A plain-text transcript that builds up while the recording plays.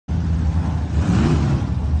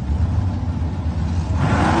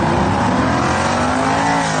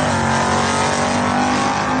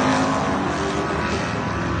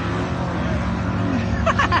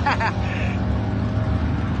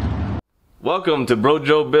Welcome to Bro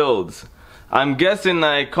Joe Builds. I'm guessing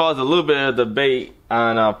I caused a little bit of debate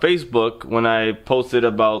on Facebook when I posted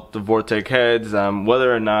about the Vortec heads,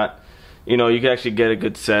 whether or not you can actually get a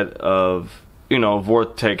good set of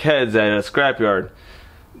Vortec heads at a scrapyard.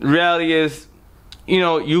 The reality is,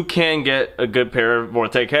 you can get a good pair of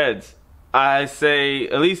Vortec heads. I say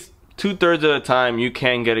at least 2/3 of the time you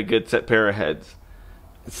can get a good set pair of heads.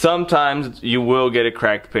 Sometimes you will get a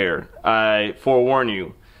cracked pair. I forewarn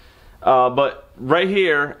you. But right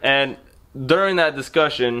here, and during that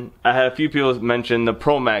discussion, I had a few people mention the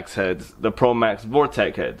Pro Max heads, the Pro Max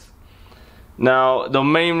Vortec heads. Now, the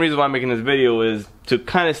main reason why I'm making this video is to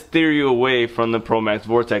kind of steer you away from the Pro Max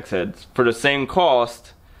Vortec heads. For the same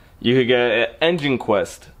cost, you could get an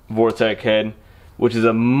EngineQuest Vortec head, which is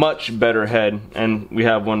a much better head, and we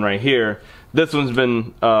have one right here. This one's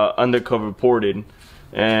been undercover ported,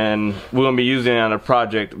 and we're going to be using it on a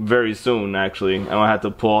project very soon. Actually, I'm going to have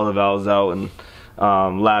to pull all the valves out and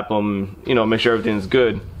lap them, make sure everything's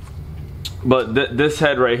good. But this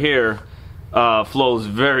head right here flows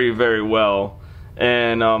very, very well,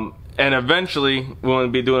 and eventually we're going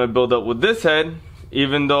to be doing a build up with this head,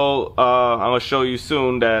 even though I'm going to show you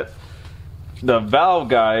soon that the valve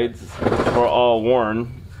guides are all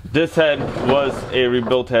worn. This head was a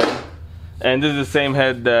rebuilt head, and this is the same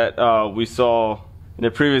head that we saw in the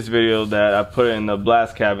previous video that I put in the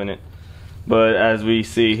blast cabinet. But as we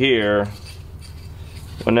see here,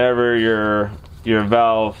 whenever your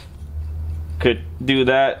valve could do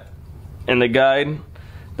that in the guide,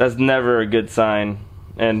 that's never a good sign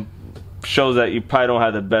and shows that you probably don't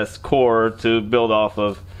have the best core to build off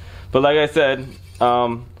of. But like I said,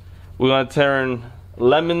 we're going to turn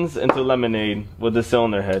lemons into lemonade with the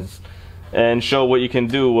cylinder head and show what you can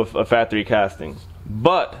do with a factory casting.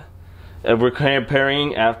 But if we're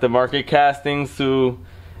comparing aftermarket castings to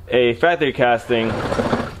a factory casting,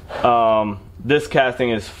 this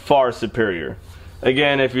casting is far superior.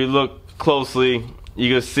 Again, if you look closely,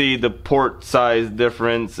 you can see the port size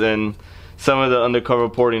difference and some of the undercover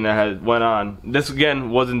porting that had went on. This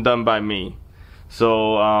again wasn't done by me,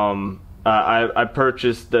 so I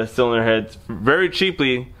purchased the cylinder heads very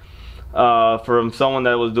cheaply from someone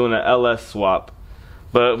that was doing an LS swap.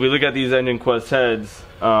 But if we look at these EngineQuest heads,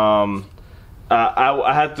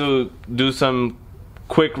 I had to do some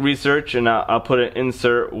quick research, and I'll put an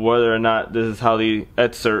insert whether or not this is how the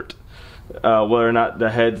insert, whether or not the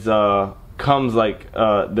heads comes like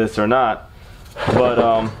this or not.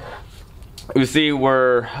 But you see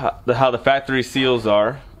how the factory seals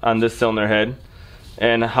are on this cylinder head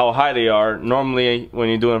and how high they are. Normally when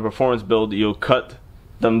you're doing a performance build, you'll cut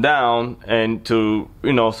them down and so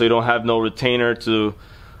you don't have no retainer to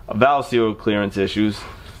valve seal clearance issues.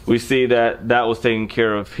 We see that was taken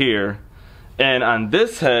care of here. And on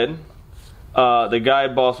this head, the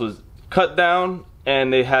guide boss was cut down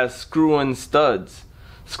and they have screw-in studs.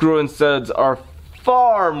 Screw-in studs are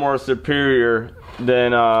far more superior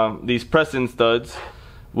than these press-in studs,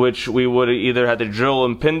 which we would either have to drill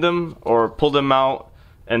and pin them or pull them out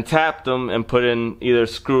and tap them and put in either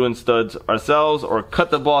screw-in studs ourselves or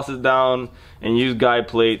cut the bosses down and use guide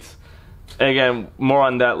plates. Again, more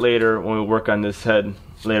on that later when we work on this head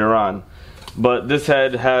later on. But this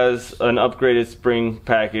head has an upgraded spring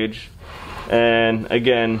package, and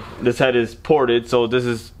again, this head is ported, so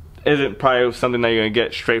this isn't probably something that you're gonna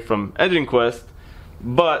get straight from EngineQuest.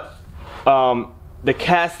 But the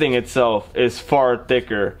casting itself is far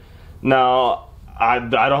thicker. Now I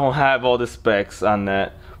don't have all the specs on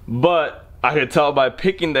that, but I could tell by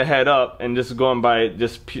picking the head up and just going by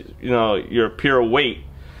just your pure weight,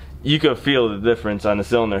 you could feel the difference on the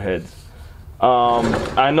cylinder heads.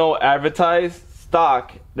 I know advertised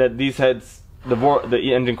stock that these heads, the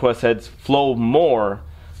EngineQuest heads, flow more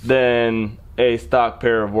than a stock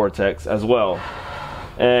pair of Vortecs as well.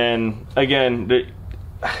 And again,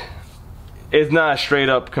 it's not a straight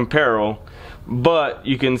up comparable, but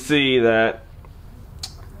you can see that,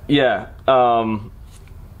 yeah,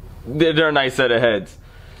 they're a nice set of heads.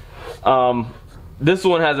 This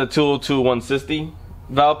one has a 202 160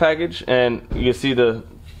 valve package, and you can see the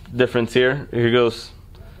difference here. Here goes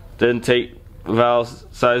the intake valve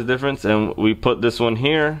size difference, and we put this one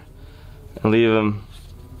here and leave them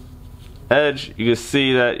edge. You can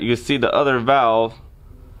see the other valve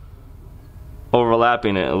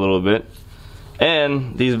overlapping it a little bit,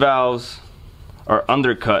 and these valves are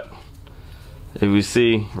undercut. If you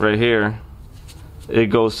see right here, it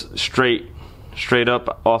goes straight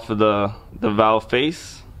up off of the valve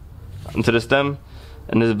face into the stem,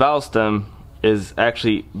 and this valve stem is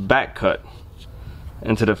actually back cut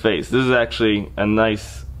into the face. This is actually a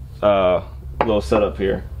nice little setup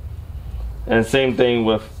here. And same thing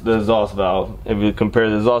with the exhaust valve. If you compare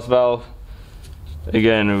the exhaust valve,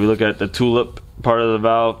 again, if we look at the tulip part of the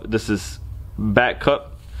valve, this is back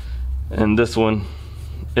cup and this one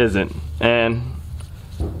isn't. And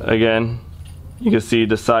again, you can see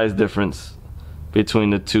the size difference between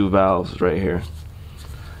the two valves right here.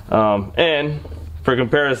 And for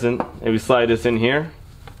comparison, if we slide this in here,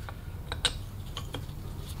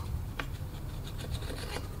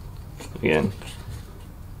 again,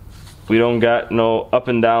 we don't got no up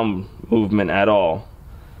and down movement at all.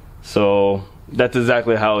 So that's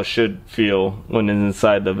exactly how it should feel when it's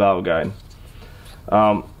inside the valve guide.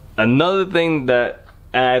 Another thing that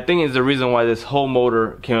I think is the reason why this whole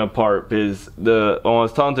motor came apart is when I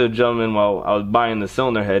was talking to a gentleman while I was buying the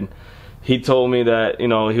cylinder head, he told me that, you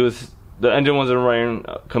know, the engine wasn't running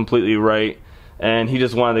completely right, and he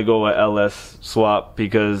just wanted to go with LS swap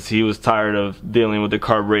because he was tired of dealing with the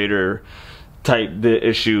carburetor type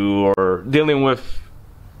issue or dealing with,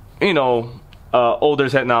 you know, older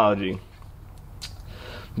technology.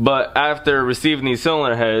 But after receiving these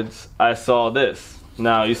cylinder heads, I saw this.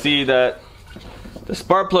 Now you see that the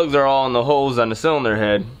spark plugs are all in the holes on the cylinder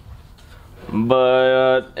head,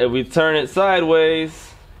 but if we turn it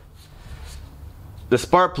sideways, the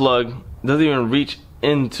spark plug doesn't even reach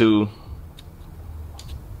into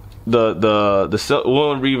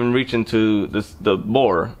won't even reach into the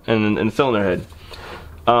bore and the cylinder head.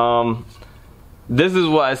 This is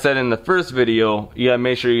what I said in the first video. You gotta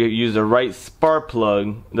make sure you use the right spark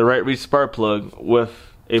plug, the right reach spark plug with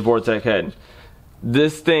a Vortec head.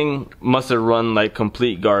 This thing must have run like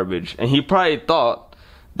complete garbage, and he probably thought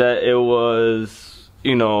that it was,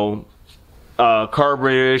 you know, a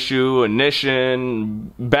carburetor issue,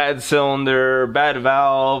 ignition, bad cylinder, bad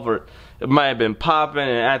valve, or it might have been popping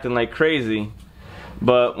and acting like crazy.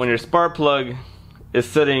 But when your spark plug is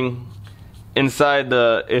sitting inside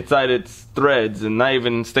its threads and not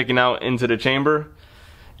even sticking out into the chamber,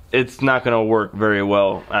 it's not gonna work very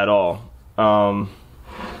well at all.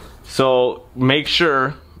 So make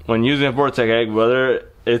sure when using a Vortec head, whether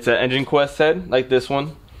it's an EngineQuest head like this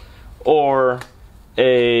one or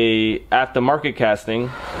a aftermarket casting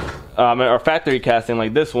or factory casting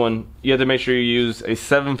like this one, you have to make sure you use a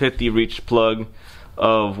 750 reach plug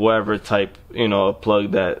of whatever type, you know, a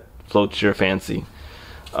plug that floats your fancy.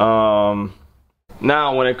 Now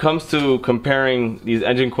when it comes to comparing these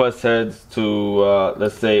EngineQuest heads to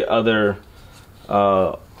let's say other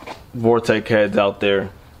Vortec heads out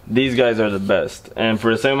there, these guys are the best. And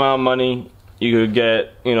for the same amount of money, you could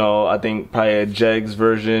get, you know, I think probably a Jegs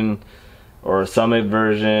version or a Summit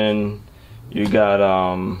version. You got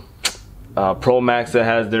Pro Max that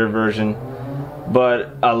has their version,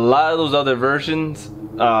 but a lot of those other versions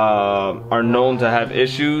are known to have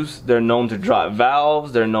issues. They're known to drop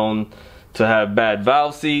valves. They're known to have bad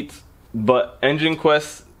valve seats. But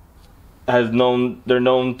EngineQuest they're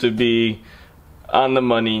known to be on the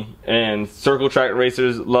money, and circle track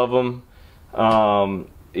racers love them.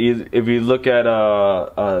 If you look at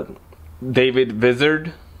David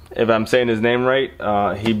Vizard, if I'm saying his name right,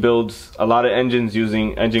 he builds a lot of engines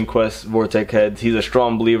using EngineQuest Vortec heads. He's a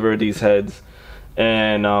strong believer of these heads,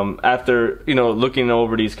 and after, you know, looking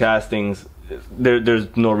over these castings,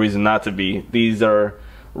 there's no reason not to be. These are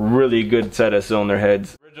really good set of cylinder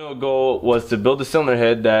heads. The original goal was to build a cylinder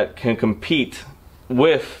head that can compete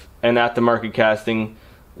with an aftermarket casting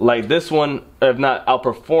like this one, if not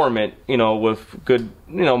outperform it, you know, with good,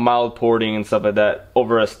 you know, mild porting and stuff like that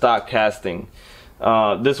over a stock casting.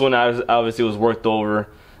 This one obviously was worked over,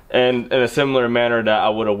 and in a similar manner that I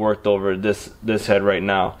would have worked over this head right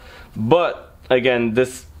now. But again,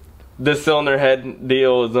 this cylinder head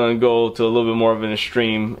deal is going to go to a little bit more of an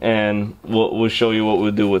extreme, and we'll show you what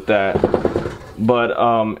we'll do with that.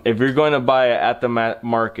 But if you're going to buy it at the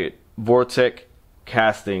market Vortec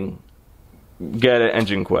casting, get an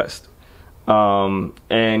EngineQuest.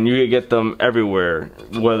 And you can get them everywhere,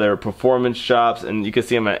 whether performance shops, and you can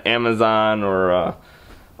see them at Amazon or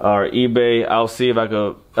eBay. I'll see if I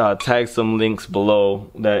could tag some links below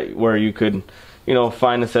where you could, you know,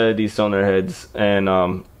 find a set of these cylinder heads,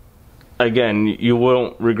 and again, you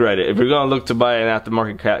won't regret it. If you're gonna look to buy an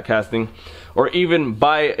aftermarket casting, or even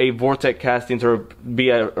buy a Vortec casting to be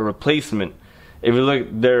a replacement, if you look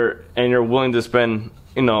there and you're willing to spend,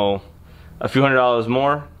 you know, a few $100s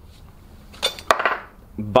more,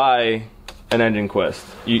 buy an EngineQuest.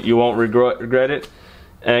 You won't regret it.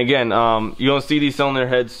 And again, you're gonna see these cylinder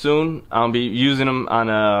heads soon. I'll be using them on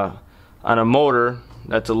a motor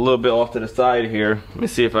that's a little bit off to the side here. Let me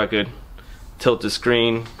see if I could tilt the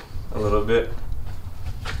screen a little bit.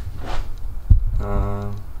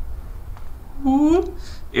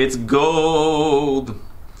 It's gold.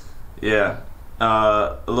 Yeah,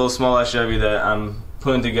 a little small Chevy that I'm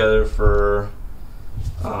putting together for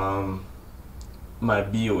my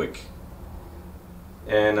Buick.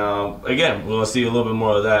 And again, we'll see a little bit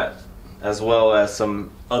more of that, as well as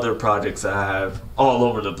some other projects I have all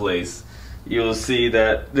over the place. You'll see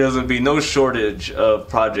that there's gonna be no shortage of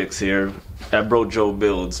projects here at Bro Joe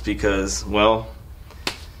Builds because, well,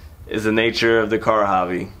 it's the nature of the car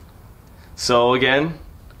hobby. So again,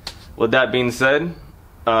 with that being said,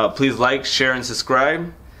 please like, share, and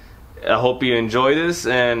subscribe. I hope you enjoy this,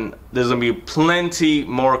 and there's gonna be plenty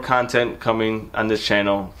more content coming on this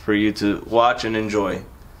channel for you to watch and enjoy.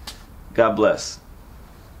 God bless.